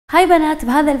هاي بنات،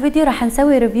 بهذا الفيديو راح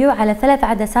نسوي ريفيو على 3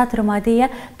 عدسات رمادية،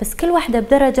 بس كل واحدة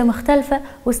بدرجة مختلفة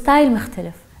وستايل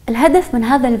مختلف. الهدف من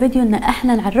هذا الفيديو ان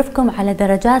احنا نعرفكم على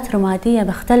درجات رمادية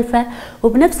مختلفة،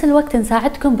 وبنفس الوقت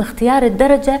نساعدكم باختيار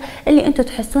الدرجة اللي انتم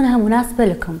تحسونها مناسبة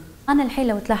لكم. انا الحين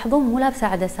لو تلاحظون مو لابسة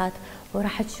عدسات،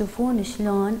 وراح تشوفون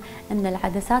شلون ان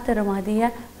العدسات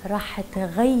الرمادية راح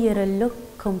تغير اللوك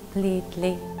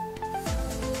كومبليتلي.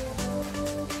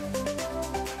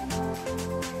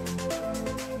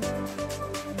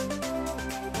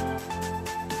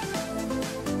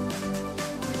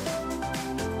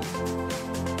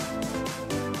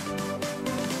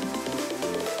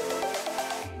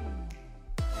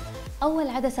 أول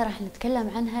عدسة راح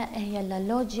نتكلم عنها هي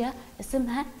لوجيا،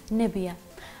 اسمها نيبيا.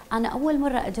 أنا أول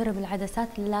مرة أجرب العدسات،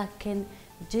 لكن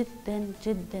جدا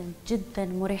جدا جدا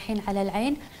مريحين على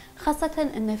العين، خاصة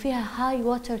إن فيها هاي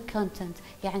ووتر كونتنت،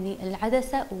 يعني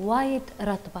العدسة وايد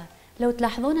رطبة. لو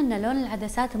تلاحظون إن لون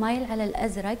العدسات مايل على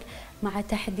الأزرق مع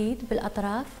تحديد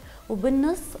بالأطراف،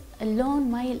 وبالنص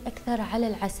اللون مايل أكثر على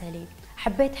العسلي.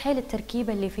 حبيت حيل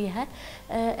التركيبة اللي فيها.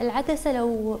 العدسة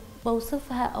لو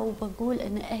بوصفها أو بقول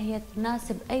إن هي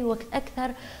تناسب أي وقت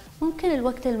أكثر، ممكن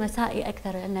الوقت المسائي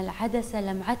أكثر، لأن العدسة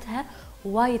لمعتها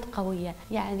وايد قوية.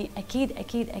 يعني أكيد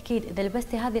أكيد أكيد إذا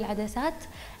لبستي هذه العدسات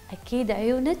أكيد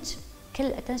عيونك كل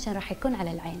الاتنشن راح يكون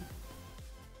على العين.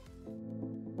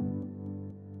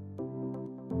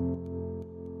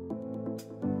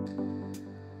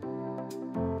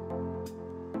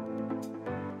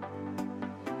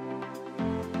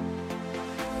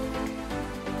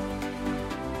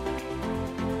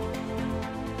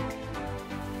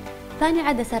 ثاني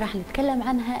عدسة راح نتكلم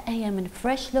عنها هي من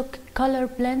فريشلوك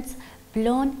Colorblends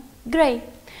بلون جراي.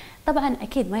 طبعا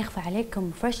اكيد ما يخفى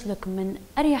عليكم فريشلوك من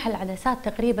اريح العدسات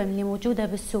تقريبا اللي موجودة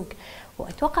بالسوق،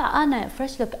 واتوقع انا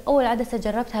فريشلوك اول عدسة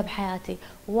جربتها بحياتي.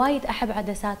 وايد احب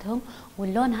عدساتهم،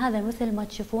 واللون هذا مثل ما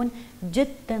تشوفون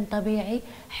جدا طبيعي،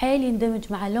 حيل يندمج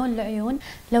مع لون العيون.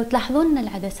 لو تلاحظون ان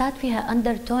العدسات فيها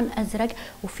اندرتون ازرق،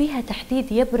 وفيها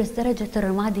تحديد يبرز درجة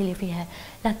الرمادي اللي فيها،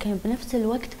 لكن بنفس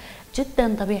الوقت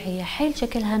جدا طبيعية، حيل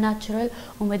شكلها ناتشورال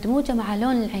ومدموجة مع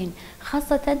لون العين،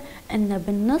 خاصة ان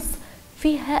بالنص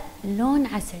فيها لون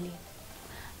عسلي.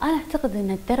 انا اعتقد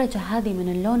ان الدرجة هذه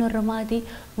من اللون الرمادي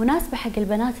مناسبة حق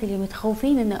البنات اللي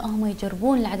متخوفين ان هم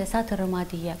يجربون العدسات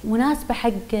الرمادية، مناسبة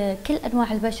حق كل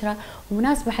انواع البشرة،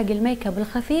 ومناسبة حق الميك اب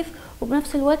الخفيف،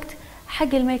 وبنفس الوقت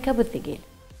حق الميك اب الثقيل.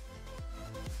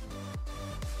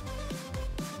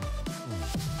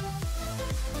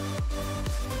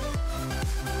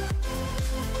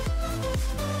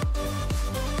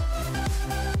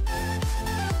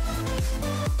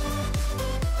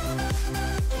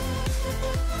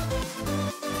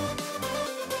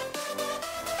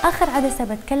 آخر عدسة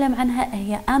بتكلم عنها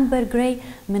هي امبر جراي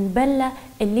من بيلا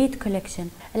ايليت كولكشن.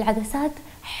 العدسات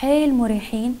حيل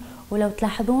مريحين، ولو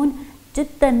تلاحظون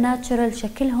جدا ناتشورال،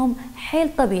 شكلهم حيل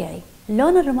طبيعي.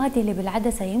 اللون الرمادي اللي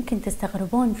بالعدسة يمكن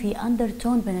تستغربون فيه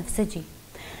اندرتون بنفسجي،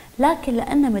 لكن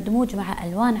لأنه مدموج مع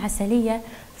ألوان عسلية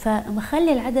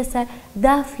فمخلي العدسة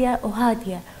دافية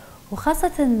وهادية،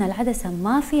 وخاصة ان العدسة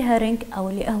ما فيها رينج او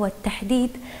اللي هو التحديد،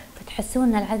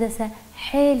 فتحسون ان العدسة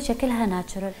حيل شكلها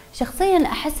ناتشورال. شخصيا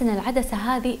احس ان العدسة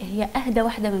هذه هي اهدى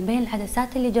واحدة من بين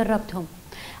العدسات اللي جربتهم،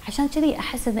 عشان كذي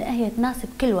احس ان هي تناسب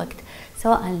كل وقت،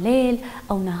 سواء ليل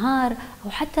او نهار، او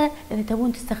حتى اذا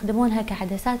تبون تستخدمونها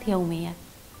كعدسات يومية.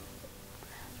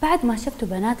 بعد ما شفتوا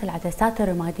بنات العدسات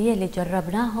الرمادية اللي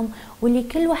جربناهم، واللي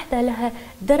كل واحدة لها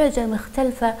درجة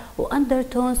مختلفة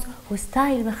واندرتونز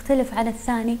وستايل مختلف عن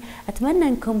الثاني، اتمنى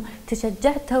انكم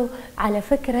تشجعتوا على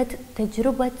فكرة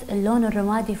تجربة اللون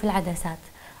الرمادي في العدسات.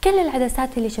 كل العدسات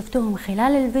اللي شفتوهم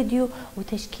خلال الفيديو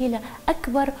وتشكيلة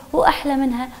اكبر واحلى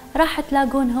منها راح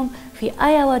تلاقونهم في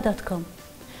ايوا.com.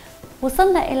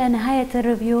 وصلنا الى نهاية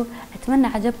الريفيو، اتمنى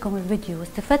عجبكم الفيديو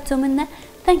واستفدتوا منه.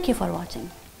 Thank you for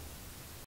watching.